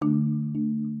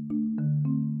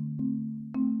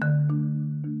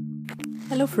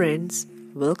Hello, friends.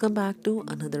 Welcome back to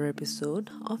another episode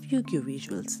of UQ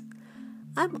Visuals.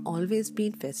 I'm always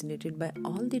been fascinated by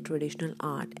all the traditional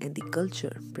art and the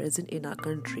culture present in our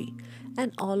country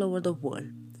and all over the world,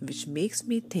 which makes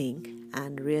me think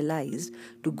and realize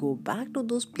to go back to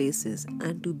those places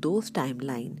and to those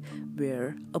timeline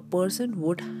where a person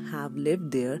would have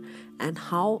lived there and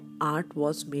how art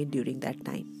was made during that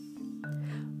time.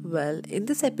 Well, in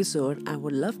this episode, I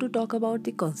would love to talk about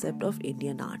the concept of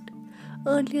Indian art.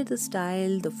 Earlier, the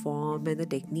style, the form, and the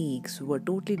techniques were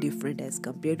totally different as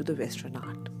compared to the Western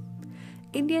art.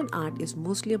 Indian art is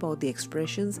mostly about the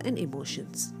expressions and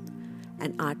emotions.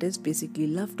 An artist basically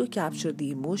love to capture the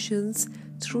emotions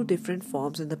through different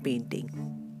forms in the painting.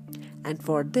 And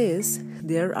for this,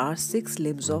 there are 6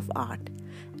 limbs of art,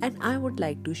 and I would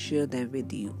like to share them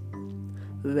with you.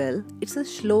 Well, it's a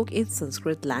shlok in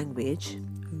Sanskrit language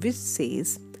which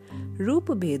says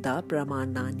Rupa Bheda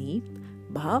Pramanani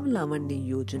Bhav Lavanya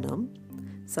Yojanam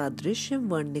Sadrishyam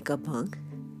Varnikabhang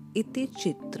Iti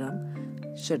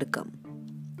Chitram Shadakam.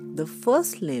 The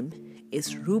first limb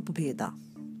is Rup Bheda.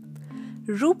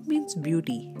 Rup means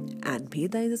beauty and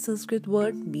Bheda is a Sanskrit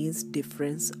word means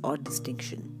difference or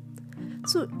distinction.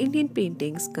 So Indian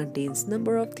paintings contains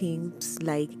number of themes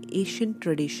like Asian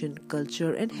tradition,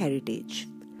 culture and heritage.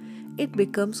 It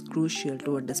becomes crucial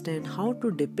to understand how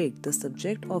to depict the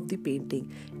subject of the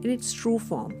painting in its true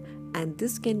form, and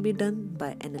this can be done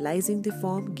by analyzing the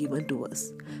form given to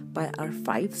us by our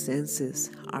 5 senses,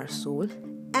 our soul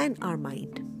and our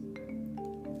mind.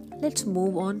 Let's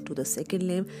move on to the second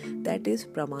limb, that is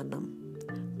Pramanam.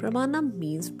 Pramanam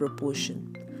means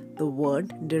proportion. The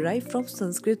word derived from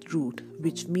Sanskrit root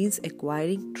which means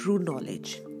acquiring true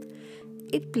knowledge.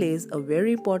 It plays a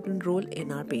very important role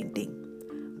in our painting.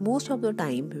 Most of the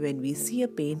time when we see a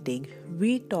painting,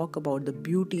 we talk about the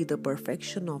beauty, the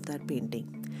perfection of that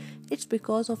painting. It's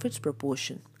because of its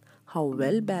proportion, how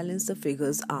well balanced the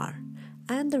figures are,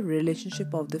 and the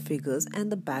relationship of the figures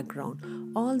and the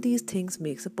background. All these things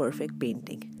makes a perfect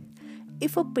painting.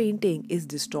 If a painting is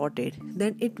distorted,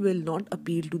 then it will not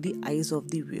appeal to the eyes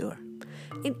of the viewer.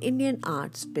 In Indian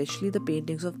art, especially the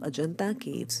paintings of Ajanta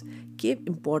caves, gave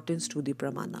importance to the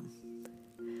Pramanam.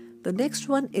 The next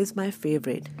one is my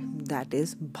favorite, that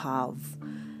is Bhav,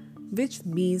 which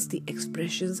means the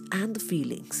expressions and the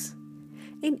feelings.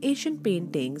 In Asian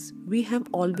paintings, we have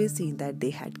always seen that they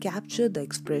had captured the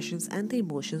expressions and the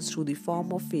emotions through the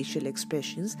form of facial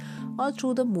expressions or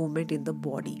through the movement in the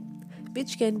body,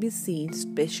 which can be seen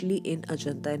especially in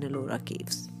Ajanta and Ellora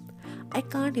caves. I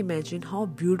can't imagine how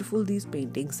beautiful these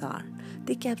paintings are.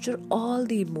 They capture all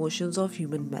the emotions of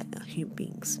human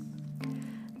beings.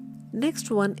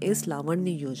 Next one is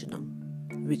Lavanya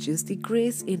Yojanam, which is the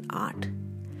grace in art.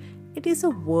 It is a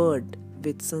word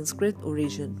with Sanskrit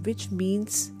origin which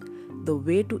means the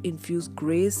way to infuse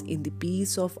grace in the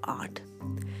piece of art.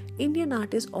 Indian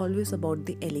art is always about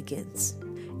the elegance.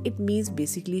 It means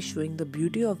basically showing the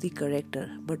beauty of the character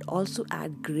but also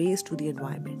add grace to the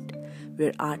environment,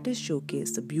 where artists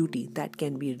showcase the beauty that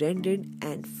can be rendered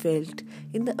and felt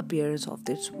in the appearance of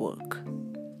this work.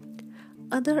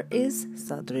 Other is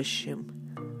Sadrishyam,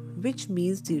 which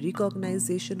means the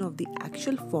recognition of the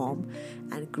actual form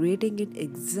and creating it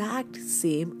exact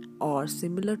same or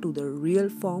similar to the real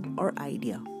form or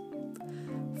idea.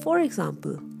 For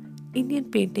example, Indian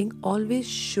painting always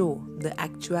show the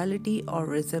actuality or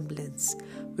resemblance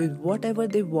with whatever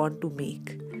they want to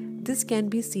make. This can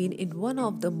be seen in one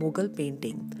of the Mughal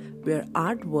painting where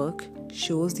artwork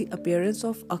shows the appearance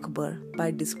of Akbar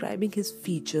by describing his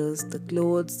features, the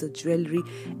clothes, the jewelry,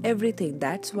 everything.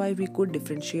 That's why we could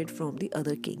differentiate from the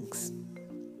other kings.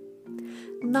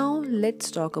 Now let's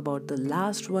talk about the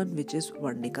last one, which is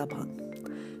Varnika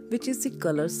Bhang, which is the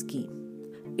color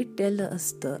scheme. It tells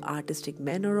us the artistic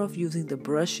manner of using the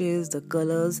brushes, the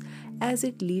colors, as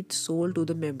it leads soul to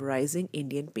the memorizing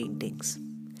Indian paintings.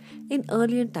 In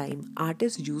earlier time,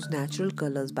 artists used natural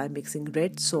colors by mixing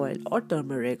red soil or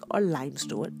turmeric or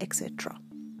limestone, etc.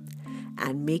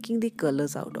 and making the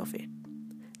colors out of it.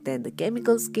 Then the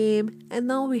chemicals came and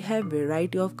now we have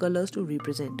variety of colors to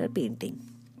represent a painting.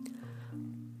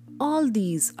 All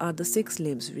these are the 6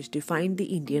 limbs which define the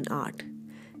Indian art.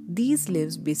 These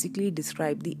limbs basically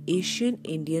describe the Asian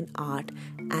Indian art,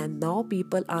 and now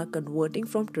people are converting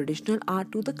from traditional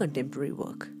art to the contemporary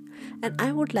work. And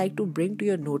I would like to bring to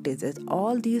your notice that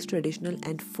all these traditional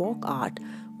and folk art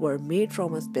were made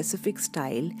from a specific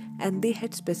style and they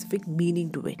had specific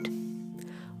meaning to it.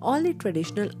 All the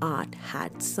traditional art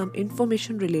had some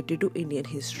information related to Indian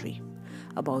history,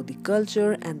 about the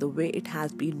culture and the way it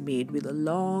has been made with a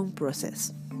long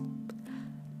process.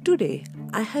 Today,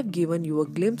 I have given you a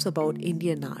glimpse about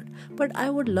Indian art, but I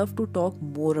would love to talk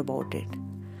more about it.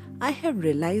 I have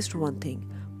realized one thing.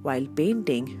 While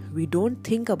painting, we don't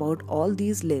think about all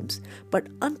these limbs, but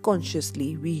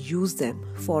unconsciously we use them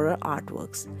for our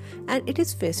artworks. And it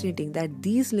is fascinating that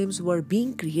these limbs were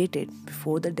being created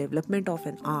before the development of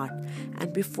an art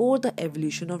and before the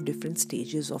evolution of different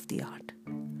stages of the art.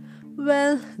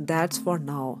 Well, that's for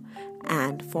now.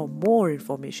 And for more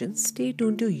information, stay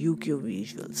tuned to UQ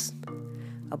Visuals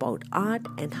about art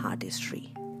and art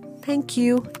history. Thank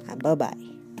you and bye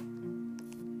bye.